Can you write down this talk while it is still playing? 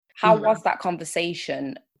How was that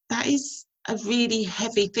conversation? That is a really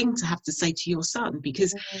heavy thing to have to say to your son,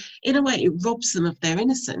 because in a way it robs them of their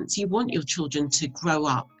innocence. You want your children to grow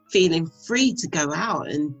up feeling free to go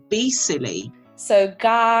out and be silly. So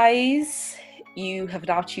guys, you have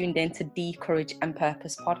now tuned in to the Courage and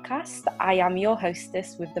Purpose podcast. I am your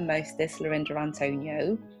hostess with the mostest, Lorinda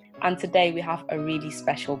Antonio, and today we have a really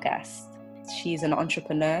special guest. She's an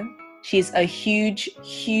entrepreneur. She's a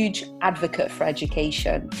huge advocate for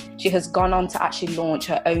education. She has gone on to actually launch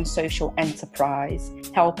her own social enterprise,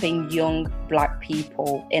 helping young Black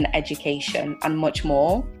people in education and much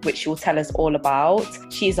more, which she will tell us all about.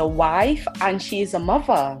 She's a wife and she is a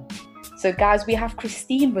mother. So guys, we have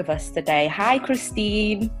Christine with us today. Hi,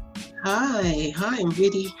 Christine. Hi. I'm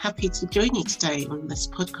really happy to join you today on this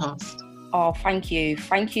podcast. Oh, thank you.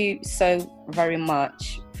 Thank you so very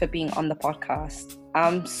much for being on the podcast.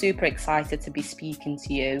 I'm super excited to be speaking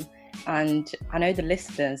to you, and I know the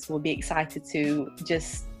listeners will be excited to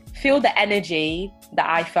just feel the energy that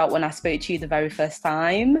I felt when I spoke to you the very first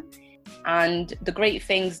time, and the great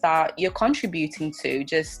things that you're contributing to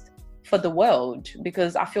just for the world,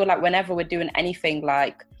 because I feel like whenever we're doing anything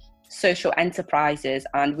like social enterprises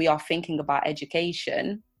and we are thinking about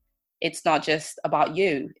education, it's not just about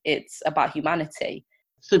you, it's about humanity.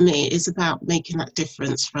 For me, it's about making that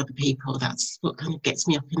difference for other people. That's what kind of gets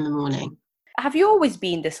me up in the morning. Have you always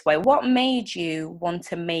been this way? What made you want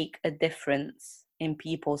to make a difference in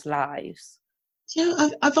people's lives?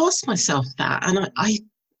 I've asked myself that, and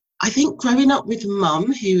I think growing up with a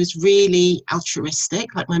mum who is really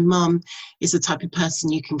altruistic, like my mum is the type of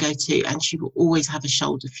person you can go to and she will always have a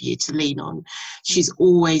shoulder for you to lean on. She's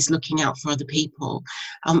always looking out for other people.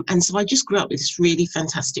 And so I just grew up with this really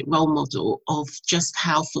fantastic role model of just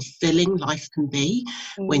how fulfilling life can be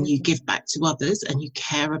when you give back to others and you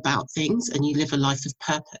care about things and you live a life of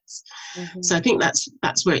purpose. So I think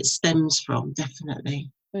that's where it stems from,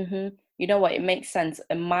 definitely. You know what, it makes sense.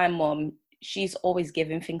 And my mum, she's always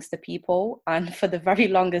giving things to people, and for the very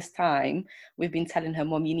longest time we've been telling her,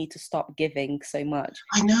 Mum, you need to stop giving so much.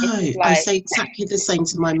 I know, I say exactly the same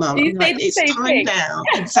to my mum. Like, it's time now.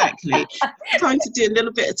 Exactly. Time to do a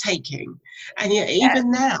little bit of taking. And yet even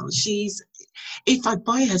now if I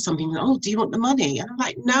buy her something, oh, do you want the money? And I'm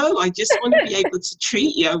like, no, I just want to be able to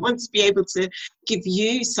treat you. I want to be able to give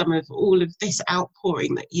you some of all of this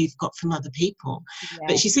outpouring that you've got from other people.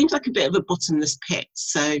 But she seems like a bit of a bottomless pit.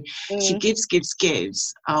 So she gives,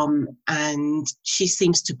 and she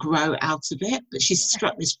seems to grow out of it. But she's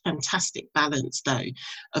struck this fantastic balance, though,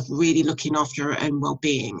 of really looking after her own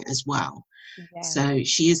well-being as well. So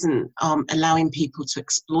she isn't allowing people to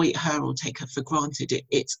exploit her or take her for granted.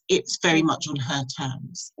 It's very much on her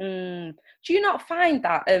terms. Do you not find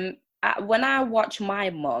that when I watch my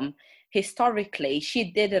mum, historically,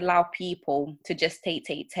 she did allow people to just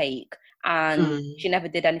take, and she never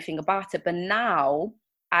did anything about it. But now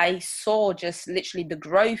I saw just literally the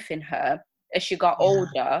growth in her as she got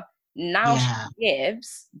older. Now she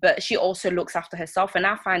gives, but she also looks after herself. And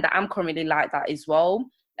I find that I'm currently like that as well.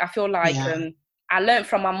 I feel like I learned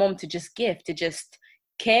from my mom to just give, to just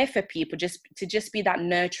care for people, to just be that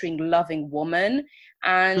nurturing, loving woman.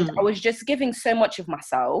 And I was just giving so much of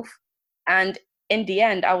myself. And in the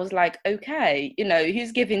end, I was like, okay,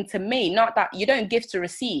 who's giving to me? Not that you don't give to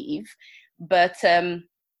receive, but I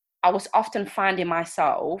was often finding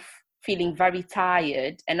myself feeling very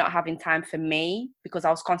tired and not having time for me because I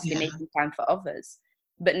was constantly making time for others.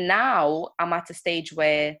 But now I'm at a stage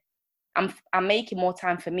where I'm making more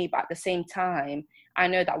time for me, but at the same time, I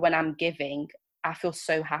know that when I'm giving, I feel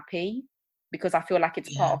so happy because I feel like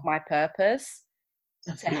it's part of my purpose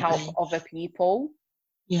to help other people.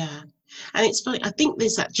 Yeah. And it's funny, I think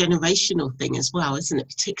there's that generational thing as well, isn't it?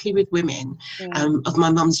 Particularly with women of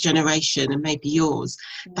my mum's generation and maybe yours,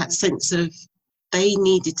 that sense of they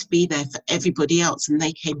needed to be there for everybody else and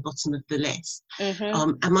they came bottom of the list.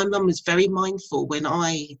 And my mum was very mindful when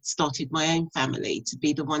I started my own family to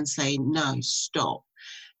be the one saying, no, stop.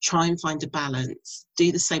 Try and find a balance.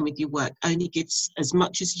 Do the same with your work. Only give as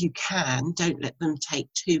much as you can. Don't let them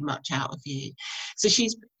take too much out of you. So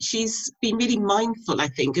she's been really mindful, I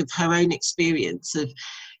think, of her own experience of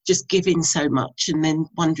just giving so much and then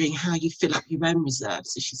wondering how you fill up your own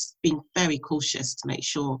reserves. So she's been very cautious to make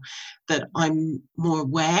sure that I'm more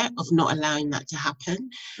aware of not allowing that to happen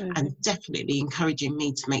and definitely encouraging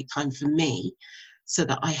me to make time for me so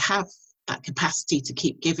that I have that capacity to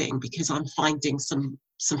keep giving because I'm finding some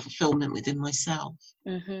fulfillment within myself.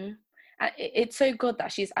 It's so good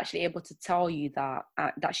that she's actually able to tell you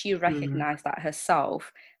that she recognized that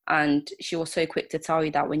herself, And she was so quick to tell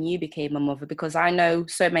you that when you became a mother, because I know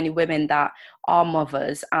so many women that are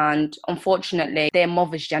mothers, and unfortunately their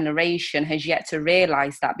mother's generation has yet to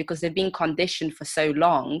realize that, because they've been conditioned for so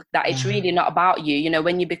long that it's really not about you. You know,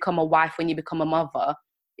 when you become a wife, when you become a mother,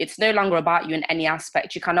 it's no longer about you in any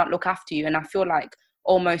aspect. You cannot look after you. And I feel like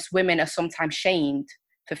almost women are sometimes shamed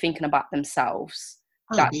for thinking about themselves,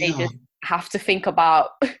 that they just have to think about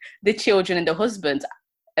the children and the husband.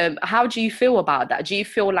 How do you feel about that? Do you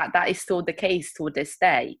feel like that is still the case to this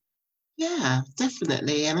day? Yeah,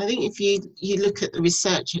 definitely. And I think if you look at the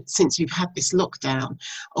research since we've had this lockdown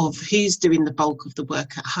of who's doing the bulk of the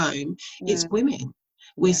work at home, it's women.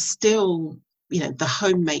 We're still, the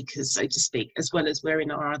homemakers, so to speak, as well as wearing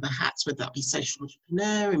our other hats, whether that be social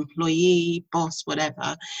entrepreneur, employee, boss,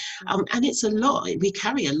 whatever. And it's a lot. We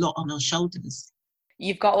carry a lot on our shoulders.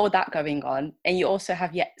 You've got all that going on, and you also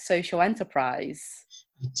have yet social enterprise.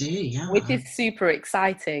 I do, yeah. Which is super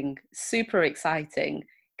exciting, super exciting.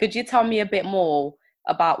 Could you tell me a bit more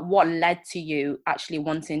about what led to you actually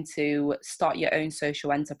wanting to start your own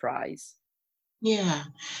social enterprise? Yeah.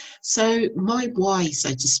 So my why, so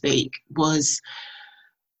to speak, was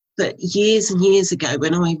that years and years ago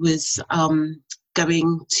when I was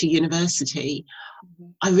going to university,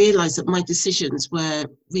 I realised that my decisions were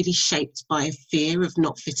really shaped by a fear of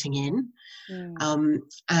not fitting in.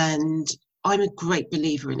 And I'm a great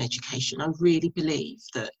believer in education. I really believe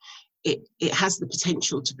that it has the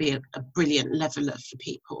potential to be a brilliant leveller for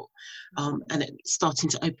people, and it's starting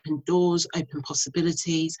to open doors, open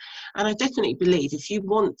possibilities. And I definitely believe if you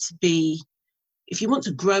want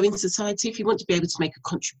to grow in society, if you want to be able to make a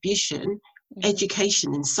contribution,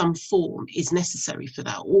 education in some form is necessary for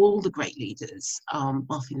that. All the great leaders,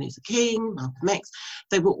 Martin Luther King, Malcolm X,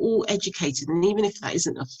 they were all educated. And even if that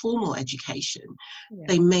isn't a formal education,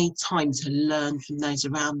 they made time to learn from those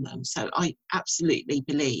around them. So I absolutely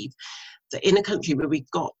believe that in a country where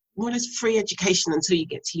we've got more or less free education until you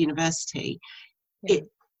get to university,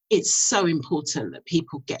 it's so important that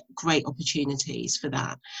people get great opportunities for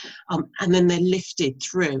that. And then they're lifted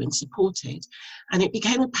through and supported. And it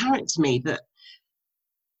became apparent to me that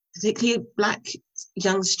particularly Black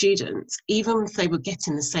young students, even if they were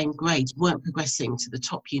getting the same grades, weren't progressing to the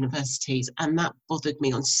top universities. And that bothered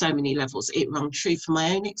me on so many levels. It rang true for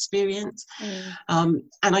my own experience. And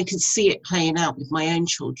I could see it playing out with my own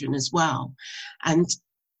children as well. And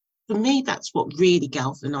for me, that's what really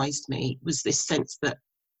galvanized me, was this sense that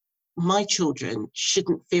my children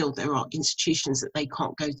shouldn't feel there are institutions that they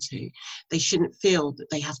can't go to. They shouldn't feel that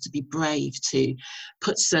they have to be brave to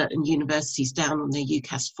put certain universities down on their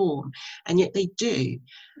UCAS form, and yet they do.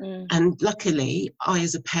 And luckily, I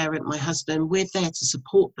as a parent, my husband, we're there to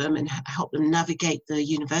support them and help them navigate the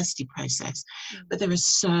university process. But there are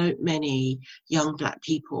so many young Black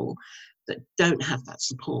people that don't have that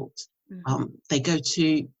support. They go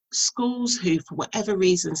to schools who, for whatever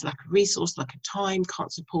reasons, lack of resource, lack of time,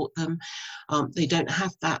 can't support them. They don't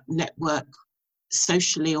have that network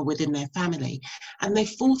socially or within their family, and they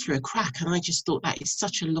fall through a crack. And I just thought that is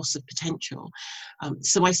such a loss of potential.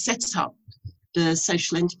 So I set up the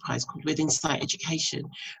social enterprise called With Insight Education,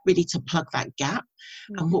 really to plug that gap.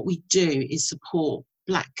 And what we do is support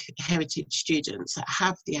Black heritage students that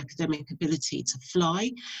have the academic ability to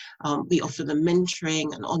fly. We offer them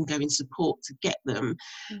mentoring and ongoing support to get them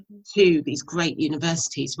to these great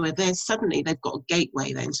universities where they've got a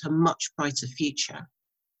gateway then to a much brighter future.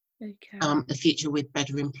 A future with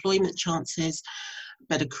better employment chances,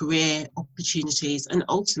 better career opportunities, and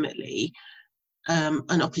ultimately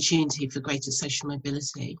an opportunity for greater social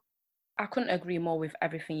mobility. I couldn't agree more with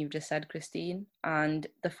everything you've just said, Christine. And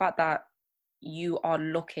the fact that you are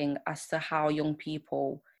looking as to how young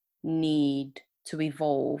people need to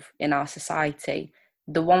evolve in our society.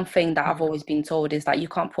 The one thing that I've always been told is that you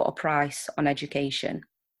can't put a price on education,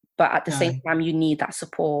 but at the same time, you need that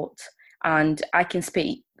support. And I can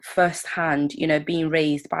speak firsthand, being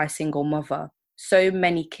raised by a single mother. So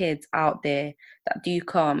many kids out there that do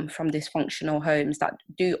come from dysfunctional homes, that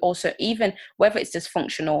do also, even whether it's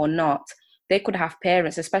dysfunctional or not, they could have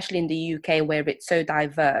parents, especially in the UK where it's so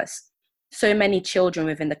diverse. So many children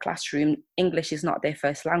within the classroom, English is not their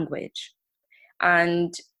first language.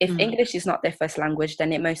 And if English is not their first language,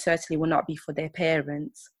 then it most certainly will not be for their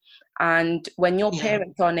parents. And when your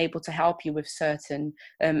parents are unable to help you with certain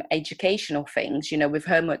educational things, with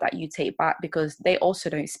homework that you take back because they also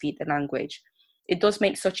don't speak the language, it does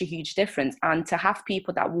make such a huge difference. And to have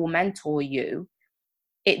people that will mentor you,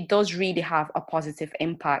 it does really have a positive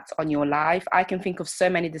impact on your life. I can think of so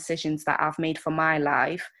many decisions that I've made for my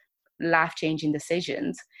life-changing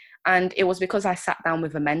decisions. And it was because I sat down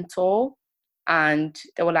with a mentor and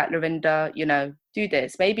they were like, Lorinda, do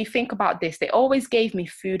this, maybe think about this. They always gave me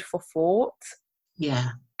food for thought. Yeah.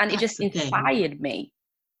 And it just inspired me.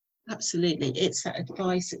 Absolutely. It's that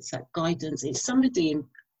advice, it's that guidance. It's somebody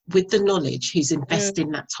with the knowledge who's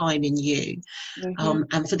investing that time in you.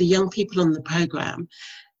 And for the young people on the programme,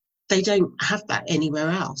 they don't have that anywhere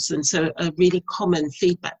else. And so a really common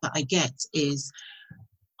feedback that I get is,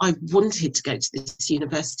 I wanted to go to this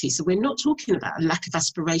university. So we're not talking about a lack of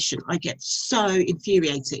aspiration. I get so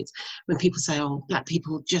infuriated when people say, oh, Black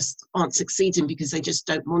people just aren't succeeding because they just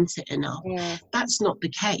don't want it enough. Yeah. That's not the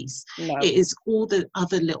case. No. It is all the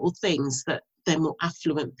other little things that their more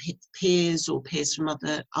affluent peers or peers from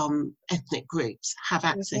other ethnic groups have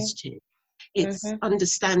access to. It's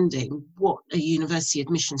understanding what a university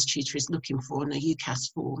admissions tutor is looking for in a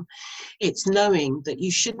UCAS form. It's knowing that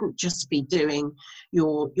you shouldn't just be doing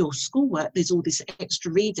your schoolwork. There's all this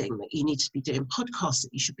extra reading that you need to be doing, podcasts that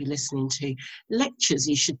you should be listening to, lectures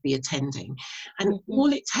you should be attending. And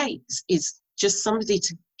all it takes is just somebody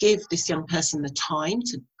to give this young person the time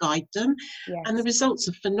to guide them. Yes. And the results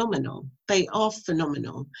are phenomenal. They are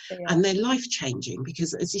phenomenal. And they're life-changing,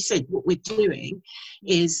 because, as you said, what we're doing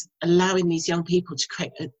is allowing these young people to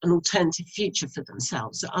create an alternative future for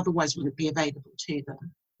themselves that otherwise wouldn't be available to them.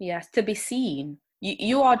 Yes, to be seen.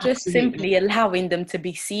 You are just simply allowing them to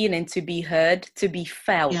be seen and to be heard, to be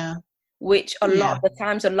felt, which a lot of the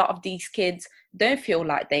times, a lot of these kids don't feel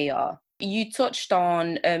like they are. You touched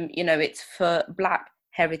on, it's for Black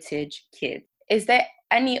heritage kids. Is there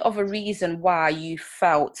any other reason why you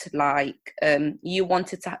felt like you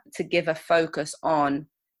wanted to give a focus on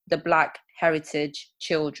the Black heritage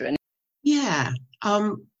children? Yeah.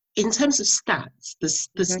 In terms of stats,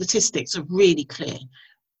 the statistics are really clear.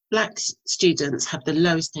 Black students have the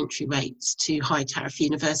lowest entry rates to high tariff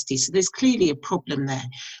universities. So there's clearly a problem there,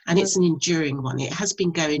 and it's an enduring one. It has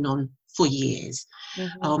been going on for years.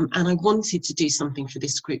 And I wanted to do something for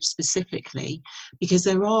this group specifically, because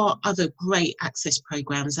there are other great access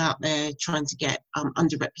programs out there trying to get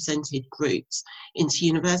underrepresented groups into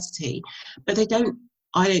university, but I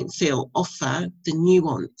don't feel offer the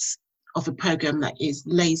nuance of a program that is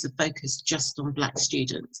laser focused just on Black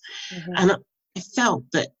students. And I felt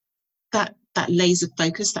that laser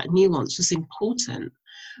focus, that nuance was important.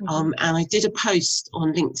 And I did a post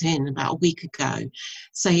on LinkedIn about a week ago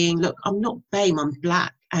saying, look, I'm not BAME, I'm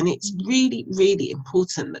Black. And it's really, really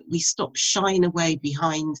important that we stop shying away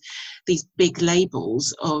behind these big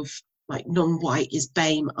labels of like non-white is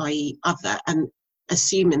BAME, i.e. other, and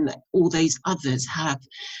assuming that all those others have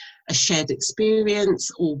a shared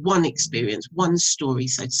experience or one story,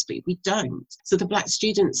 so to speak. We don't. So the Black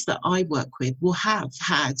students that I work with will have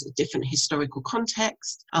had a different historical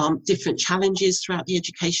context, different challenges throughout the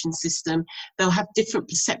education system. They'll have different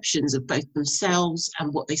perceptions of both themselves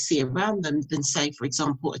and what they see around them than, say, for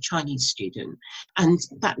example, a Chinese student. And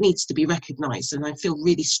that needs to be recognised. And I feel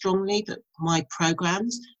really strongly that my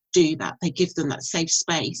programmes do that. They give them that safe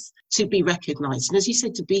space to be recognised. And as you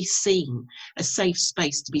said, to be seen, a safe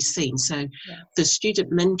space to be seen. So the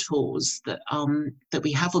student mentors that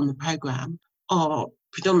we have on the programme are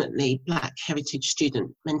predominantly Black heritage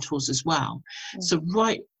student mentors as well. So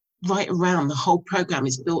right around, the whole programme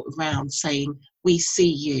is built around saying, we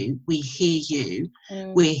see you, we hear you,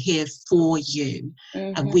 we're here for you,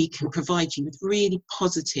 and we can provide you with really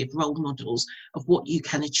positive role models of what you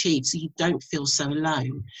can achieve so you don't feel so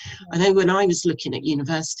alone. I know when I was looking at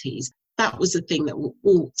universities, that was the thing that will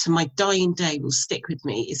all, to my dying day, will stick with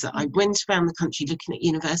me, is that I went around the country looking at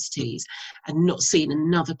universities and not seeing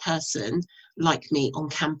another person like me on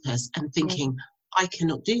campus and thinking, I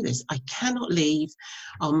cannot do this. I cannot leave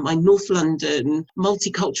my North London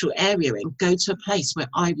multicultural area and go to a place where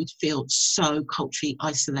I would feel so culturally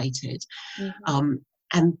isolated.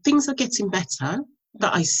 And things are getting better,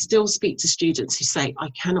 but I still speak to students who say, I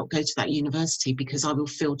cannot go to that university because I will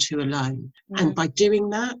feel too alone. And by doing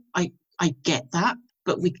that, I get that.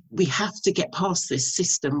 But we have to get past this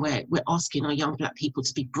system where we're asking our young Black people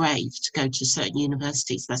to be brave to go to certain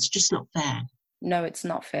universities. That's just not fair. No, it's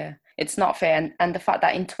not fair. It's not fair. And the fact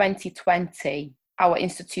that in 2020, our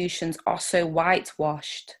institutions are so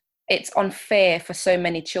whitewashed, it's unfair for so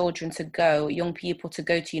many children young people to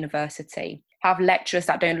go to university, have lecturers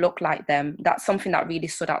that don't look like them. That's something that really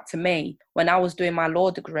stood out to me. When I was doing my law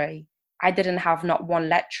degree, I didn't have not one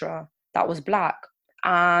lecturer that was Black.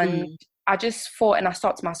 And I just thought, and I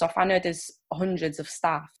thought to myself, I know there's hundreds of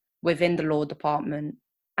staff within the law department.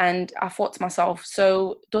 And I thought to myself,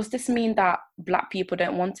 so does this mean that Black people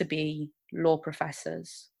don't want to be law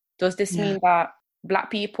professors? Does this mean that Black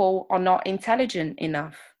people are not intelligent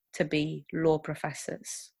enough to be law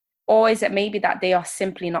professors? Or is it maybe that they are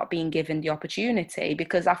simply not being given the opportunity?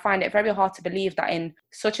 Because I find it very hard to believe that in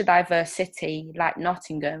such a diverse city like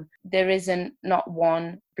Nottingham, there isn't not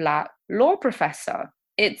one Black law professor.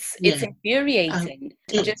 It's infuriating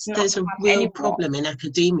to just not There's a have real anyone. problem in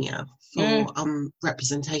academia for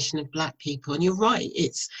representation of Black people, and you're right.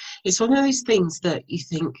 It's one of those things that you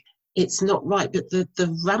think it's not right, but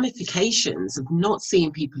the ramifications of not seeing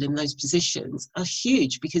people in those positions are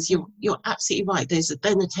huge, because you're absolutely right. There's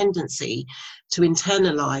then a tendency to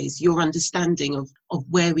internalize your understanding of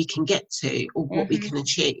where we can get to or what we can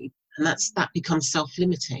achieve, and that becomes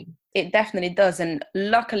self-limiting. It definitely does. And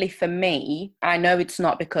luckily for me, I know it's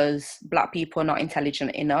not because Black people are not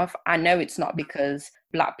intelligent enough. I know it's not because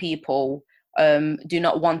Black people do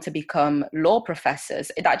not want to become law professors.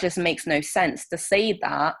 That just makes no sense to say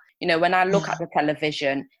that. You know, when I look at the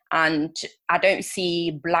television and I don't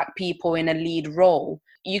see Black people in a lead role,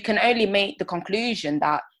 you can only make the conclusion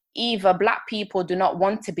that either Black people do not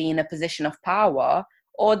want to be in a position of power,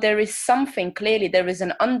 or there is something, clearly there is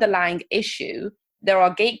an underlying issue. There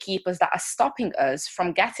are gatekeepers that are stopping us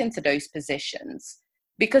from getting to those positions,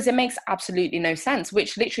 because it makes absolutely no sense,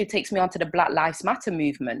 which literally takes me on to the Black Lives Matter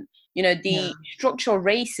movement. You know, the structural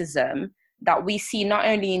racism that we see not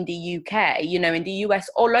only in the UK, you know, in the US,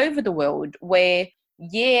 all over the world, where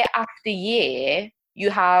year after year, you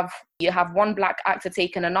have one Black actor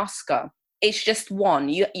taking an Oscar. It's just one.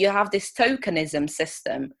 You have this tokenism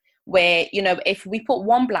system where, you know, if we put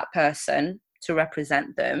one Black person to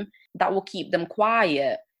represent them, that will keep them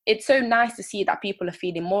quiet. It's so nice to see that people are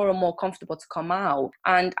feeling more and more comfortable to come out.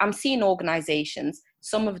 And I'm seeing organizations,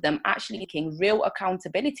 some of them actually taking real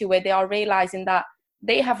accountability, where they are realizing that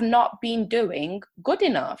they have not been doing good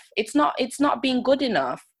enough. It's not being good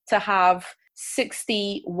enough to have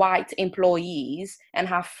 60 white employees and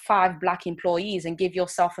have 5 Black employees and give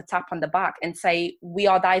yourself a tap on the back and say, we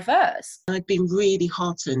are diverse. I've been really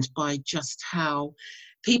heartened by just how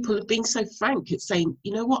people have been so frank at saying,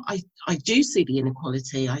 you know what, I do see the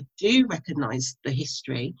inequality. I do recognise the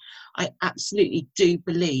history. I absolutely do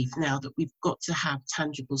believe now that we've got to have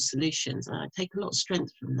tangible solutions. And I take a lot of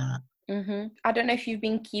strength from that. I don't know if you've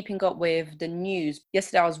been keeping up with the news.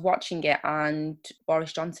 Yesterday I was watching it and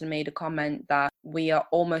Boris Johnson made a comment that we are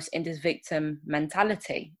almost in this victim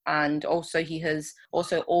mentality. And also he has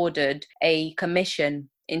also ordered a commission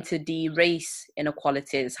into the race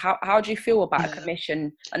inequalities. How do you feel about a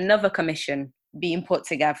commission, another commission being put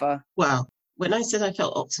together? Well, when I said I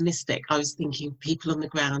felt optimistic, I was thinking people on the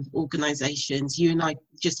ground, organisations, you and I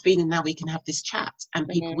just feeling now we can have this chat and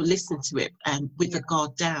people will listen to it with the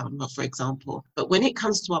guard down, for example. But when it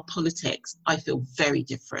comes to our politics, I feel very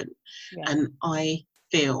different. And I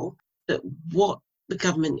feel that what the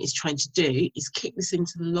government is trying to do is kick this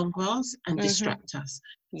into the long grass and distract us.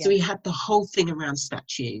 So we had the whole thing around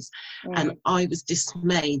statues, and I was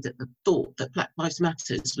dismayed at the thought that Black Lives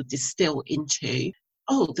Matters would distill into,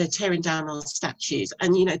 oh, they're tearing down our statues.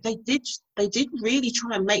 And, you know, they did really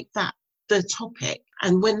try and make that the topic.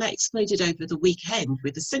 And when that exploded over the weekend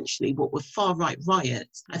with essentially what were far-right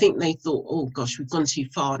riots, I think they thought, oh gosh, we've gone too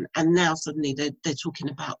far. And now suddenly they're talking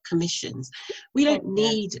about commissions. We don't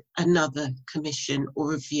need another commission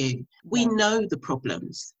or review. We know the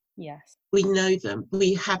problems. Yes. We know them.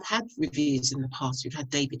 We have had reviews in the past. We've had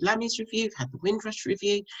David Lammy's review, we've had the Windrush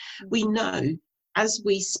review. We know, as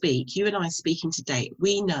we speak, you and I speaking today,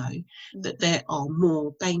 we know that there are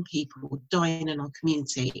more BAME people dying in our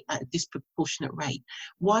community at a disproportionate rate.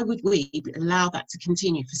 Why would we allow that to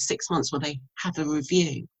continue for 6 months while they have a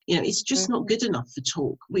review? You know, it's just not good enough for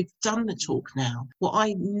talk. We've done the talk now. What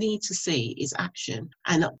I need to see is action.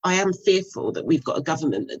 And I am fearful that we've got a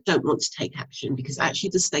government that don't want to take action, because actually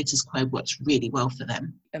the status quo works really well for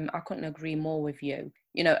them. I couldn't agree more with you.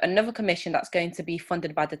 You know, another commission that's going to be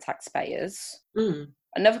funded by the taxpayers.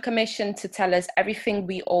 Another commission to tell us everything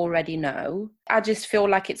we already know. I just feel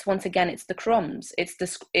like it's, once again, it's the crumbs. It's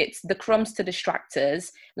the crumbs to distract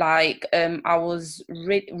us. Like I was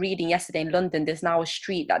reading yesterday in London, there's now a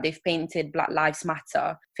street that they've painted Black Lives Matter.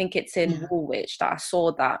 I think it's in Woolwich that I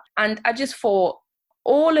saw that. And I just thought,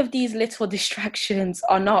 all of these little distractions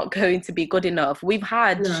are not going to be good enough. We've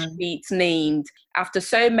had streets named after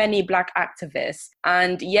so many Black activists,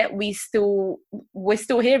 and yet we're still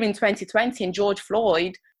here in 2020, and George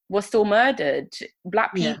Floyd was still murdered.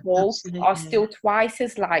 Black people are still twice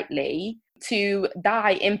as likely to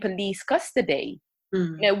die in police custody.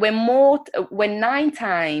 You know, we're 9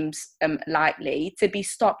 times likely to be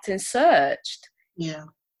stopped and searched.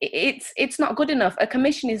 It's not good enough. A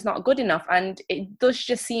commission is not good enough, and it does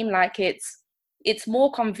just seem like it's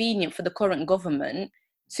more convenient for the current government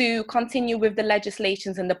to continue with the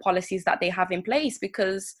legislations and the policies that they have in place,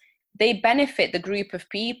 because they benefit the group of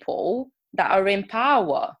people that are in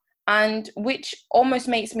power. And which almost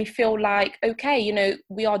makes me feel like, okay, you know,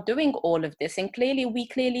 we are doing all of this, and we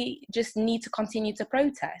clearly just need to continue to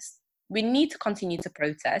protest. We need to continue to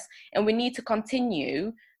protest, and we need to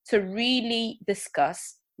continue to really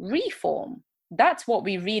discuss reform. That's what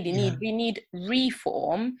we really need. We need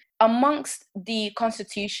reform amongst the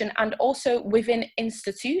constitution and also within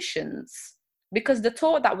institutions, because the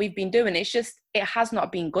talk that we've been doing, it has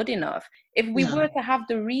not been good enough. If we were to have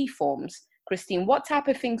the reforms, Christine, what type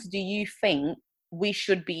of things do you think we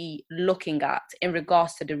should be looking at in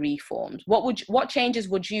regards to the reforms? What changes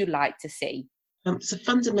would you like to see? So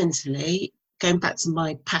fundamentally, going back to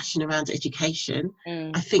my passion around education,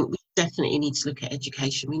 I think we definitely need to look at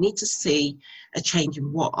education. We need to see a change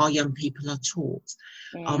in what our young people are taught,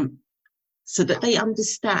 so that they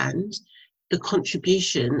understand the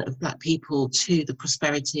contribution of Black people to the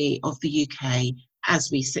prosperity of the UK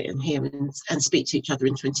as we sit in here and speak to each other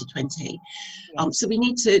in 2020. So we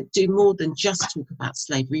need to do more than just talk about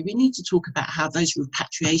slavery. We need to talk about how those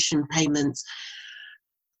repatriation payments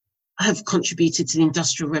have contributed to the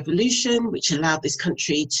Industrial Revolution, which allowed this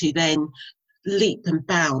country to then leap and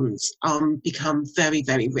bound, become very,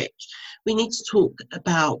 very rich. We need to talk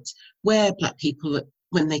about where Black people,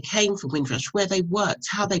 when they came from Windrush, where they worked,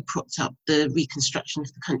 how they propped up the reconstruction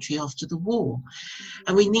of the country after the war.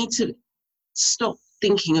 And we need to stop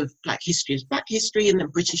thinking of Black history as Black history and then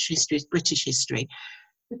British history as British history.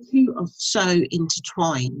 The two are so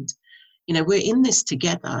intertwined. You know, we're in this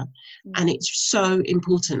together, and it's so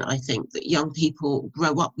important, I think, that young people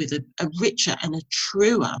grow up with a richer and a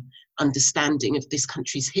truer understanding of this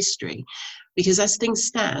country's history. Because as things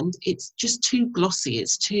stand, it's just too glossy,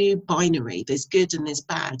 it's too binary. There's good and there's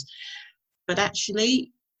bad. But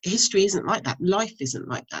actually, history isn't like that. Life isn't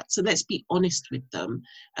like that. So let's be honest with them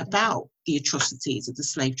about the atrocities of the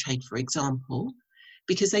slave trade, for example,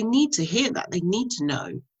 because they need to hear that. They need to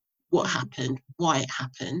know what happened, why it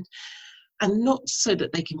happened, and not so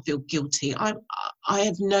that they can feel guilty. I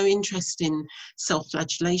have no interest in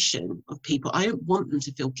self-flagellation of people. I don't want them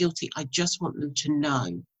to feel guilty. I just want them to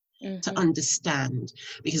know, to understand,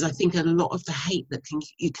 because I think a lot of the hate that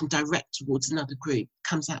you can direct towards another group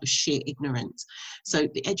comes out of sheer ignorance. So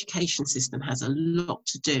the education system has a lot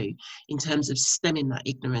to do in terms of stemming that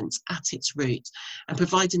ignorance at its root and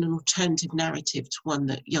providing an alternative narrative to one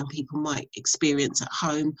that young people might experience at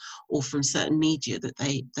home or from certain media that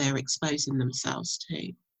they're exposing themselves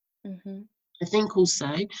to. I think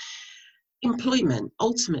also employment,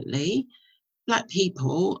 ultimately, Black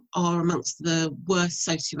people are amongst the worst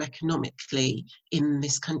socioeconomically in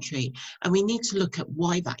this country, and we need to look at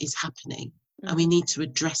why that is happening, and we need to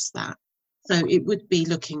address that. So it would be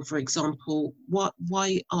looking, for example,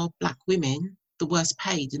 why are Black women the worst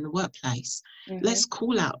paid in the workplace? Let's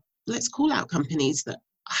call out companies that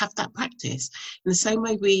have that practice. In the same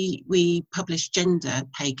way we publish gender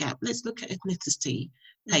pay gap, let's look at ethnicity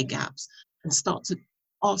pay gaps and start to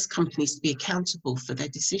ask companies to be accountable for their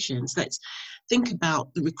decisions. Let's think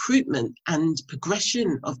about the recruitment and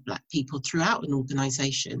progression of Black people throughout an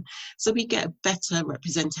organisation so we get a better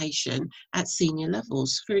representation at senior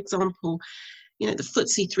levels. For example, you know, the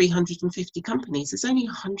FTSE 350 companies, there's only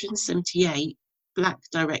 178 Black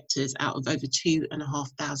directors out of over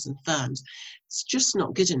 2,500 firms. It's just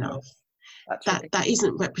not good enough. That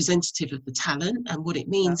isn't representative of the talent, and what it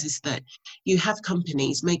means is that you have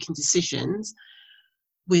companies making decisions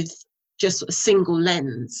with just a single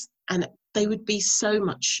lens, and they would be so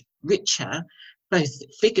much richer, both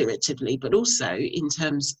figuratively but also in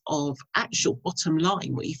terms of actual bottom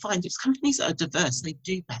line. What you find is companies that are diverse, they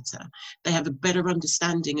do better. They have a better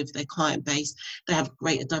understanding of their client base. They have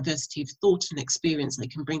greater diversity of thought and experience they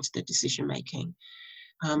can bring to their decision making.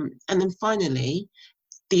 And then finally,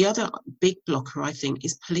 the other big blocker, I think,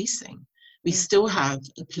 is policing. We still have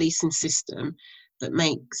a policing system that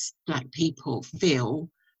makes Black people feel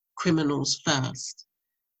criminals first.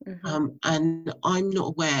 And I'm not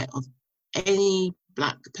aware of any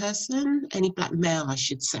Black person, any Black male, I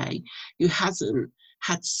should say, who hasn't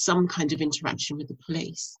had some kind of interaction with the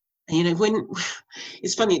police. And, you know, when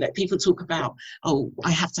it's funny that people talk about, oh,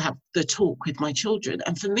 I have to have the talk with my children.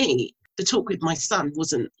 And for me, the talk with my son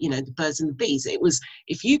wasn't, you know, the birds and the bees. It was,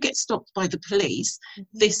 if you get stopped by the police,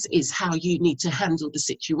 this is how you need to handle the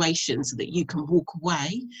situation so that you can walk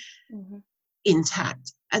away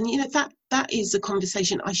intact. And, you know, that is a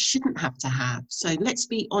conversation I shouldn't have to have. So let's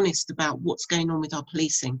be honest about what's going on with our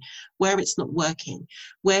policing, where it's not working,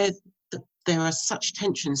 where there are such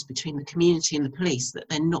tensions between the community and the police that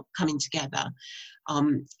they're not coming together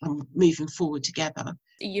and moving forward together.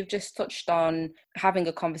 You've just touched on having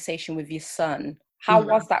a conversation with your son. How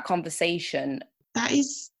was that conversation? That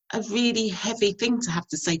is a really heavy thing to have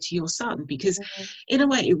to say to your son, because in a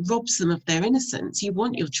way it robs them of their innocence. You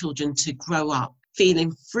want your children to grow up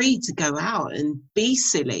feeling free to go out and be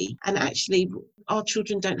silly, and actually our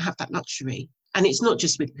children don't have that luxury. And it's not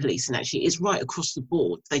just with police, and actually it's right across the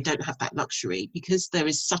board. They don't have that luxury because there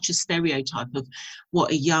is such a stereotype of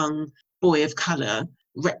what a young boy of colour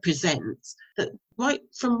represents, that right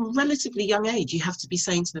from a relatively young age you have to be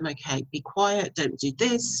saying to them, okay, be quiet, don't do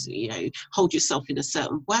this, hold yourself in a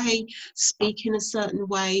certain way, speak in a certain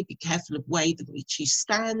way, be careful of the way in which you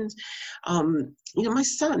stand. My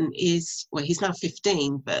son is, well, he's now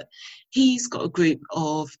 15, but he's got a group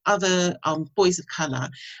of other boys of colour,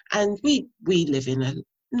 and we live in a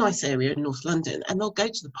nice area in North London, and they'll go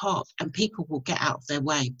to the park and people will get out of their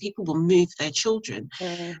way. People will move their children.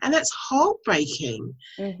 And that's heartbreaking.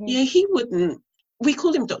 He wouldn't, we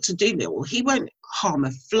call him Dr. Dolittle. He won't harm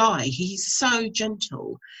a fly. He's so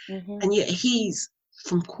gentle. And yet he's,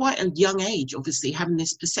 from quite a young age, obviously having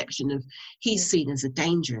this perception of he's seen as a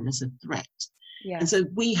danger and as a threat. And so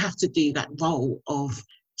we have to do that role of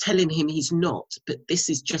telling him he's not, but this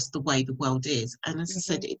is just the way the world is. And as I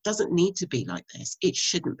said, it doesn't need to be like this. It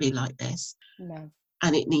shouldn't be like this. No.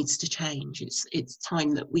 And it needs to change. It's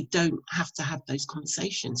time that we don't have to have those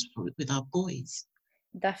conversations with our boys.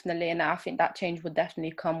 Definitely. And I think that change would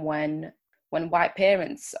definitely come when white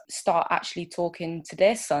parents start actually talking to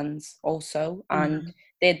their sons also and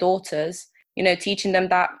their daughters, teaching them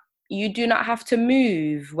that you do not have to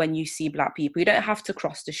move when you see Black people. You don't have to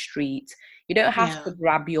cross the street. You don't have to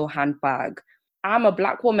grab your handbag. I'm a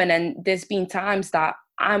Black woman, and there's been times that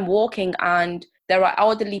I'm walking and there are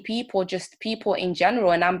elderly people, just people in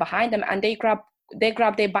general, and I'm behind them, and they grab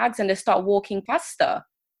their bags and they start walking faster.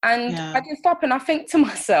 And I just stop and I think to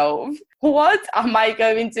myself, what am I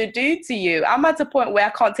going to do to you? I'm at a point where I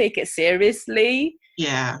can't take it seriously.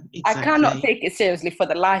 Yeah, exactly. I cannot take it seriously for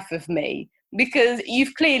the life of me, because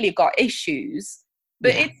you've clearly got issues.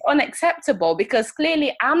 But it's unacceptable, because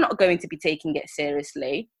clearly I'm not going to be taking it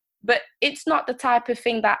seriously. But it's not the type of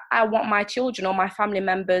thing that I want my children or my family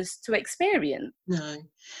members to experience. No.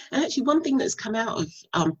 And actually, one thing that's come out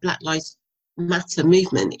of Black Lives Matter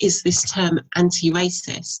movement is this term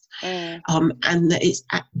anti-racist, and that it's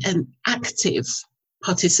an active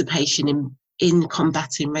participation in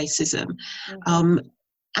combating racism. And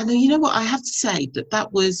you know what, I have to say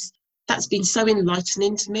that's been so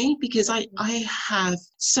enlightening to me, because I have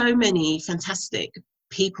so many fantastic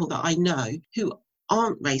people that I know who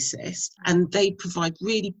aren't racist, and they provide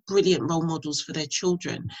really brilliant role models for their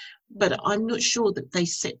children. But I'm not sure that they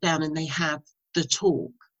sit down and they have the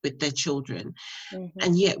talk with their children.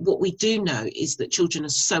 And yet what we do know is that children are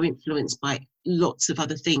so influenced by lots of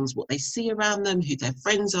other things, what they see around them, who their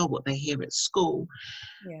friends are, what they hear at school.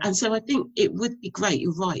 And so I think it would be great,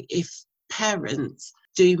 you're right, if parents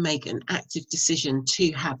do make an active decision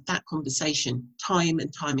to have that conversation time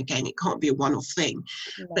and time again. It can't be a one-off thing,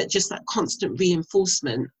 but just that constant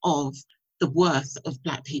reinforcement of the worth of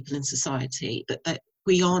Black people in society, that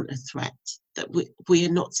we aren't a threat, that we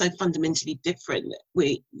are not so fundamentally different,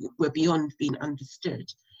 that we're beyond being understood.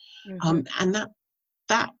 And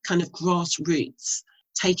that kind of grassroots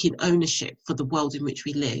taking ownership for the world in which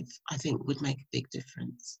we live, I think would make a big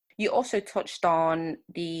difference. You also touched on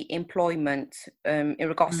the employment in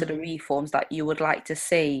regards to the reforms that you would like to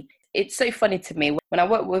see. It's so funny to me when I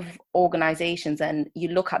work with organisations and you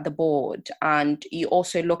look at the board and you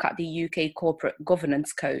also look at the UK Corporate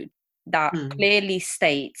Governance Code that clearly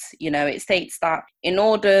states, it states that in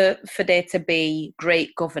order for there to be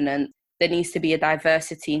great governance, there needs to be a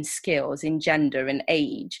diversity in skills, in gender, in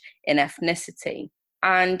age, in ethnicity.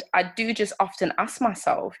 And I do just often ask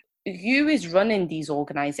myself, who is running these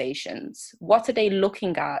organizations? What are they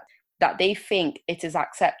looking at that they think it is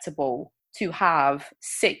acceptable to have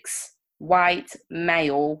 6 white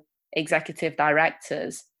male executive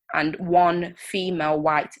directors and 1 female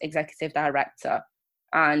white executive director?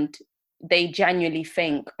 And they genuinely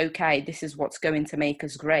think, okay, this is what's going to make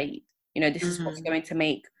us great. This is what's going to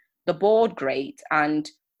make the board great. And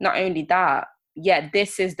not only that,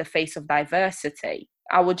 this is the face of diversity.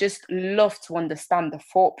 I would just love to understand the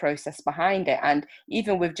thought process behind it. And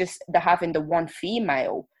even with just having the 1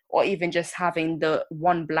 female, or even just having the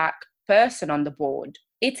 1 Black person on the board,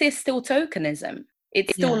 it is still tokenism.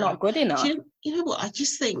 It's still not good enough. You know what? I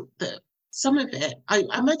just think that some of it, I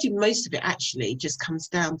imagine most of it actually just comes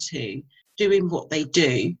down to doing what they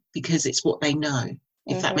do because it's what they know,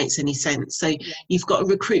 if that makes any sense. So you've got a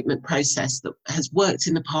recruitment process that has worked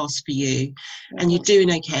in the past for you, and you're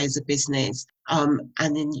doing okay as a business. And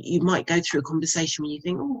then you might go through a conversation where you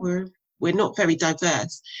think, we're not very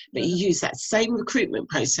diverse, but you use that same recruitment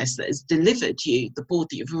process that has delivered you the board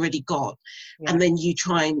that you've already got, and then you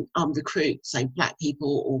try and recruit, say, black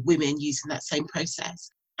people or women using that same process.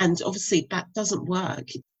 And obviously that doesn't work.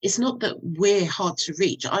 It's not that we're hard to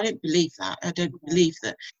reach. I don't believe that. I don't believe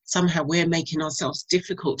that somehow we're making ourselves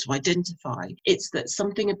difficult to identify. It's that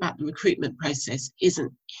something about the recruitment process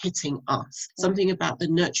isn't hitting us. Something about the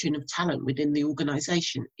nurturing of talent within the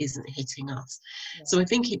organisation isn't hitting us. So I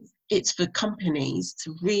think it's for companies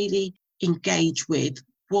to really engage with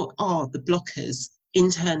what are the blockers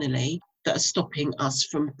internally that are stopping us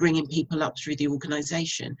from bringing people up through the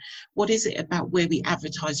organisation. What is it about where we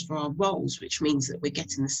advertise for our roles, which means that we're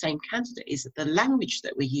getting the same candidate? Is it the language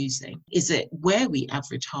that we're using? Is it where we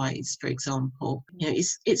advertise, for example? You know,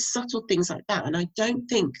 it's subtle things like that. And I don't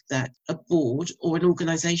think that a board or an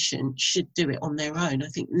organisation should do it on their own. I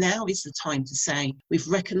think now is the time to say, we've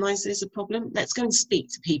recognised there's a problem, let's go and speak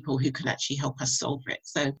to people who can actually help us solve it.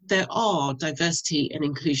 So there are diversity and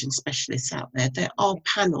inclusion specialists out there. There are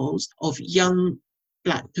panels of young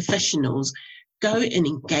black professionals. Go and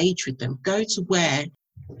engage with them. Go to where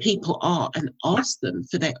people are and ask them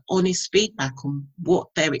for their honest feedback on what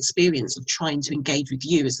their experience of trying to engage with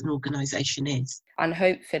you as an organisation is. And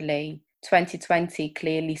hopefully 2020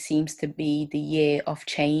 clearly seems to be the year of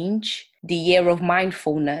change, the year of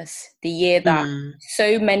mindfulness, the year that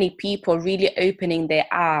so many people really opening their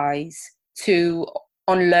eyes to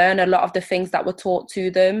unlearn a lot of the things that were taught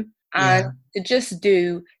to them and to just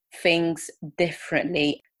do things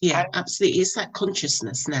differently. Yeah, absolutely. It's that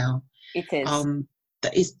consciousness now. It is.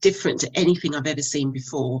 That is different to anything I've ever seen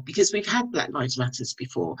before, because we've had Black Lives Matters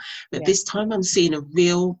before, but this time I'm seeing a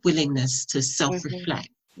real willingness to self-reflect.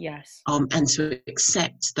 Yes. And to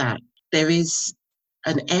accept that there is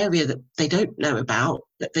an area that they don't know about,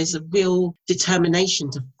 that there's a real determination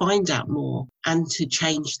to find out more and to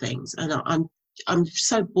change things. And I'm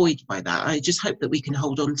so buoyed by that. I just hope that we can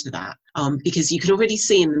hold on to that, because you can already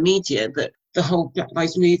see in the media that the whole Black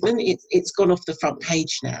Lives movement, it's gone off the front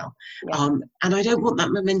page now. And I don't want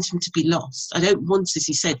that momentum to be lost. I don't want, as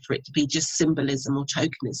you said, for it to be just symbolism or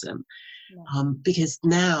tokenism, because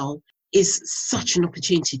now is such an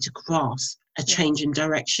opportunity to grasp a change in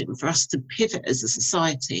direction, for us to pivot as a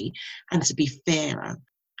society and to be fairer.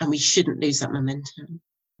 And we shouldn't lose that momentum.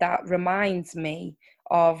 That reminds me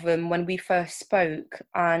of when we first spoke,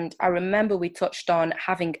 and I remember we touched on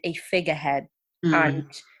having a figurehead,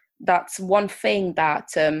 and that's one thing that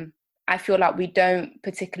I feel like we don't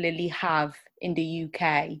particularly have in the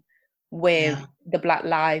UK with the Black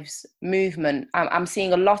Lives movement. I'm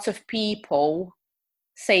seeing a lot of people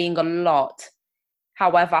saying a lot.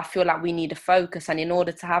 However, I feel like we need a focus, and in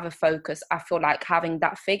order to have a focus, I feel like having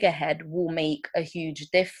that figurehead will make a huge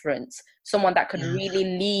difference. Someone that can really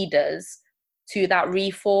lead us to that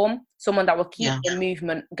reform, someone that will keep the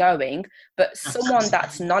movement going, but someone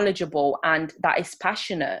that's knowledgeable and that is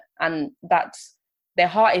passionate and that their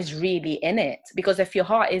heart is really in it. Because if your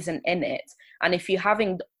heart isn't in it, and if you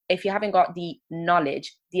haven't got the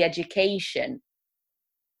knowledge, the education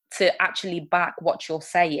to actually back what you're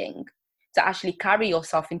saying, to actually carry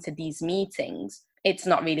yourself into these meetings, it's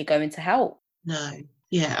not really going to help. No.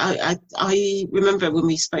 Yeah, I remember when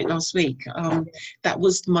we spoke last week, that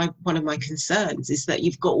was one of my concerns, is that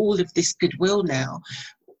you've got all of this goodwill now,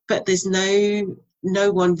 but there's no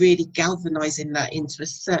one really galvanising that into a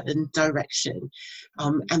certain direction,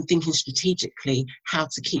 and thinking strategically how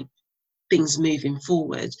to keep things moving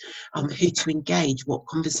forward, who to engage, what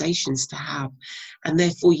conversations to have. And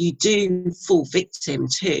therefore you do fall victim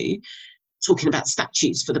to talking about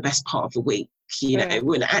statues for the best part of a week, you know,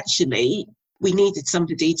 when actually we needed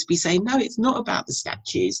somebody to be saying, no, it's not about the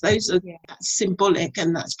statues. Those are that's symbolic,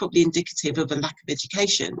 and that's probably indicative of a lack of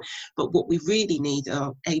education. But what we really need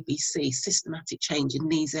are ABC, systematic change in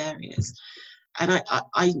these areas. And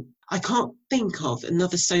I can't think of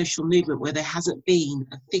another social movement where there hasn't been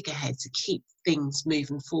a figurehead to keep things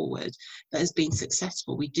moving forward that has been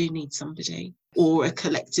successful. We do need somebody, or a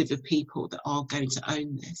collective of people that are going to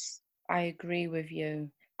own this. I agree with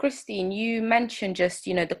you. Christine, you mentioned just,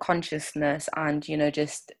 the consciousness and,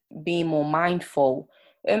 just being more mindful.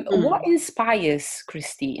 What inspires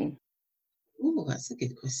Christine? Oh, that's a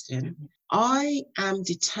good question. I am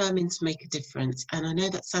determined to make a difference. And I know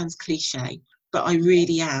that sounds cliche, but I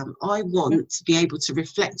really am. I want to be able to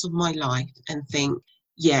reflect on my life and think,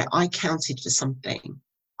 yeah, I counted for something.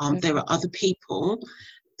 There are other people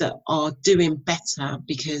that are doing better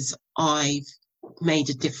because I've made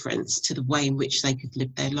a difference to the way in which they could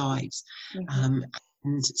live their lives.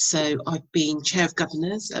 And so I've been chair of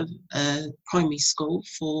governors of a primary school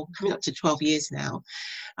for coming up to 12 years now.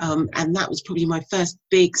 And that was probably my first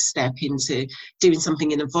big step into doing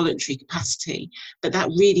something in a voluntary capacity. But that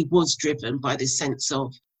really was driven by this sense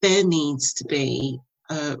of there needs to be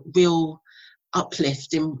a real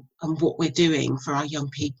uplift in what we're doing for our young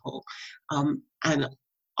people. And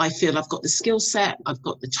I feel I've got the skill set, I've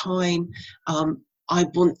got the time. I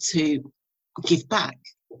want to give back.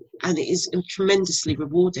 And it is tremendously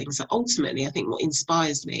rewarding. So ultimately, I think what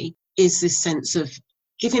inspires me is this sense of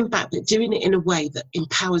giving back, but doing it in a way that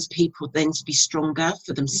empowers people then to be stronger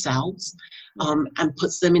for themselves, and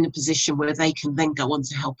puts them in a position where they can then go on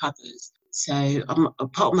to help others. So a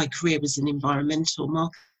part of my career was in environmental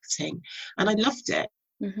marketing, and I loved it.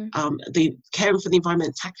 The caring for the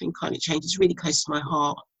environment, tackling climate change is really close to my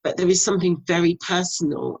heart. But there is something very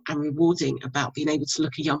personal and rewarding about being able to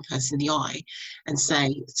look a young person in the eye and say,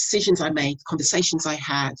 the decisions I made, conversations I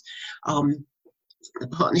had, the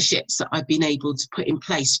partnerships that I've been able to put in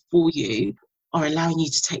place for you are allowing you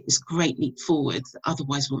to take this great leap forward that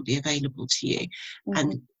otherwise won't be available to you.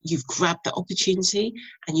 And you've grabbed that opportunity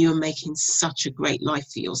and you are making such a great life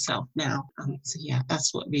for yourself now. So yeah,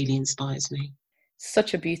 that's what really inspires me.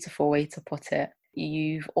 Such a beautiful way to put it.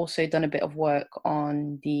 You've also done a bit of work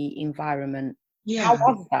on the environment. Yeah. How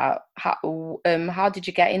was that? How did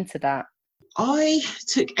you get into that? I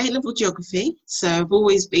took A-level geography, so I've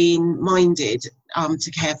always been minded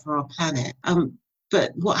to care for our planet.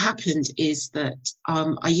 But what happened is that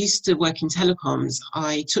I used to work in telecoms.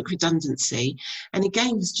 I took redundancy, and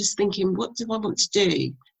again was just thinking, what do I want to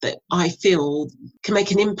do that I feel can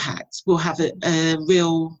make an impact, will have a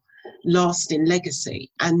real lasting legacy?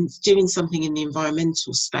 And doing something in the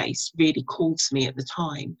environmental space really called to me at the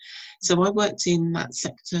time. So I worked in that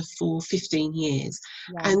sector for 15 years.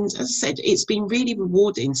 Wow. And as I said, it's been really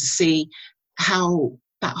rewarding to see how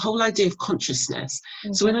that whole idea of consciousness.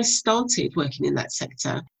 So when I started working in that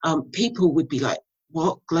sector, people would be like,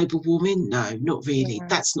 what, global warming? No, not really.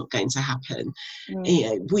 That's not going to happen. You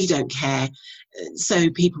know, we don't care. So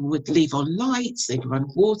people would leave on lights, they'd run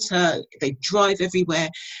water, they'd drive everywhere.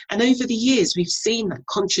 And over the years, we've seen that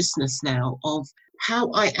consciousness now of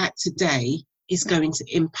how I act today is going to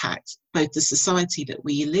impact both the society that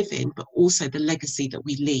we live in, but also the legacy that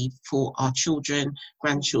we leave for our children,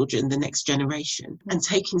 grandchildren, the next generation, and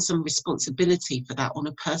taking some responsibility for that on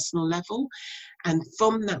a personal level. And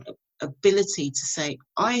from that ability to say,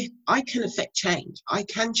 I can affect change. I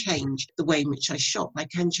can change the way in which I shop. I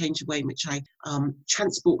can change the way in which I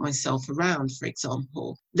transport myself around, for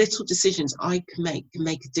example. Little decisions I can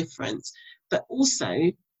make a difference, but also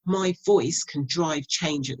my voice can drive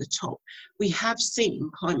change at the top. We have seen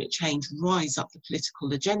climate change rise up the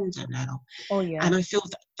political agenda now. Oh, yeah. And I feel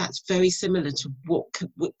that that's very similar to what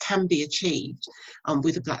can be achieved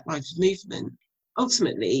with the Black Lives Movement.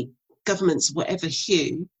 Ultimately, governments, whatever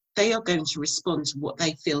hue, they are going to respond to what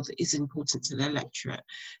they feel that is important to their electorate.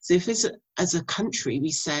 So if as a country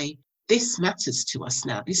we say, this matters to us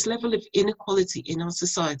now, this level of inequality in our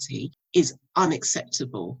society is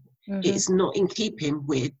unacceptable. It's not in keeping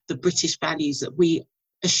with the British values that we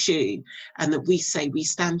eschew and that we say we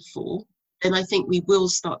stand for, then I think we will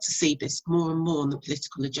start to see this more and more on the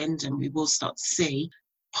political agenda, and we will start to see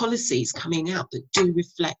policies coming out that do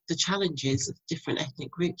reflect the challenges of different ethnic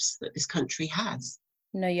groups that this country has.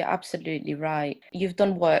 No, you're absolutely right. You've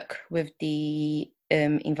done work with the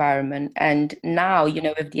environment, and now, you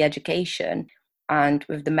know, with the education and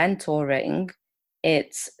with the mentoring,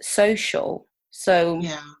 it's social. So,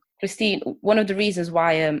 yeah. Christine, one of the reasons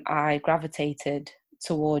why I gravitated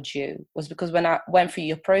towards you was because when I went through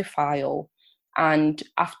your profile and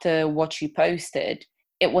after what you posted,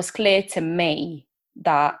 it was clear to me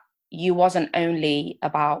that you wasn't only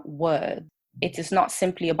about words. It is not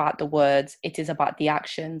simply about the words, it is about the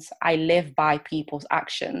actions. I live by people's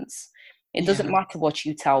actions. It doesn't matter what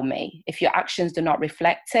you tell me. If your actions do not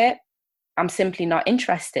reflect it, I'm simply not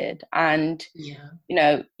interested. And, you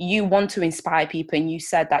know, you want to inspire people, and you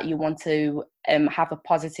said that you want to have a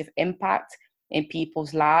positive impact in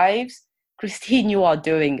people's lives. Christine, you are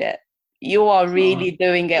doing it. You are really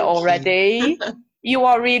doing it already. You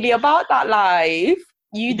are really about that life.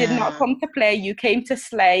 You did not come to play, you came to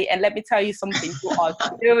slay. And let me tell you something, you are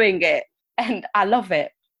doing it. And I love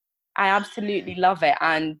it. I absolutely love it.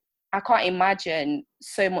 And I can't imagine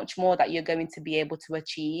so much more that you're going to be able to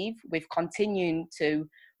achieve with continuing to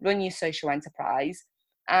run your social enterprise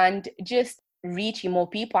and just reaching more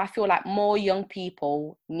people. I feel like more young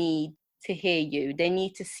people need to hear you. They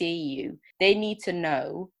need to see you. They need to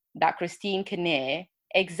know that Christine Kinnear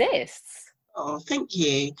exists. Oh, thank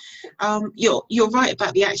you. You're right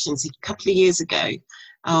about the actions. A couple of years ago,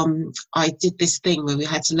 I did this thing where we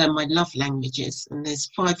had to learn my love languages, and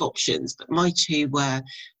there's 5 options, but my 2 were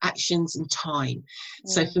actions and time.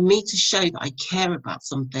 So for me to show that I care about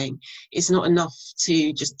something, it's not enough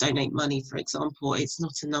to just donate money, for example. It's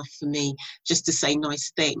not enough for me just to say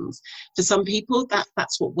nice things. For some people,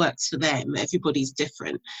 that's what works for them. Everybody's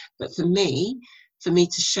different. But for me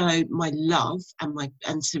to show my love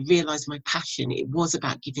and to realize my passion, it was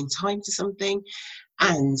about giving time to something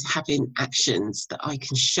and having actions that I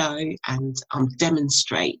can show and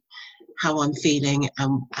demonstrate how I'm feeling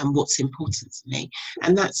and what's important to me.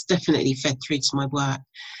 And that's definitely fed through to my work.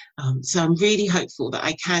 So I'm really hopeful that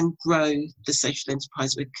I can grow the social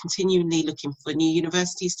enterprise. We're continually looking for new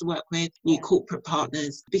universities to work with, new corporate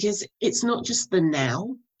partners, because it's not just the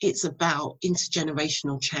now, it's about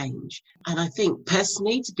intergenerational change. And I think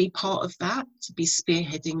personally, to be part of that, to be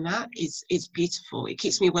spearheading that is beautiful. It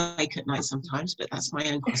keeps me awake at night sometimes, but that's my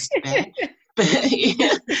own cross to bear. But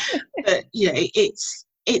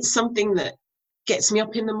it's something that gets me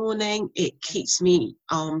up in the morning. It keeps me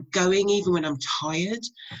going even when I'm tired.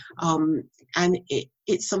 And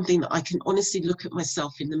it's something that I can honestly look at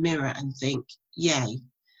myself in the mirror and think, yay,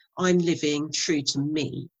 I'm living true to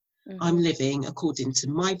me. I'm living according to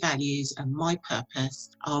my values and my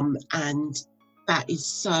purpose. And that is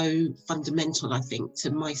so fundamental, I think,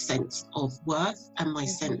 to my sense of worth and my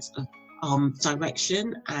sense of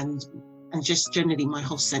direction and just generally my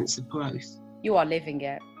whole sense of growth. You are living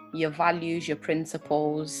it. Your values, your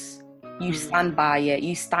principles, you stand by it,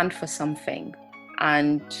 you stand for something.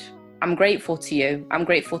 And I'm grateful to you. I'm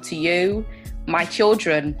grateful to you. My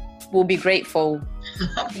children will be grateful.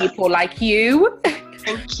 People like you.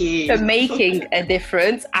 Thank you. For making a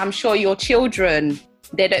difference. I'm sure your children,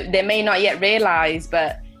 they may not yet realize,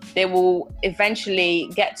 but they will eventually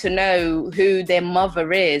get to know who their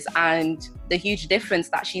mother is and the huge difference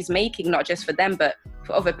that she's making, not just for them, but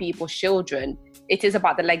for other people's children. It is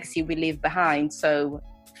about the legacy we leave behind. So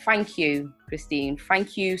thank you, Christine.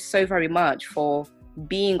 Thank you so very much for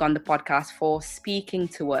being on the podcast, for speaking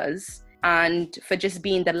to us, and for just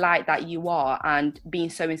being the light that you are and being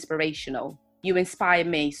so inspirational. You inspire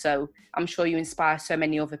me, so I'm sure you inspire so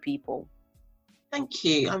many other people. Thank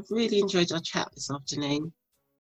you. I've really enjoyed our chat this afternoon.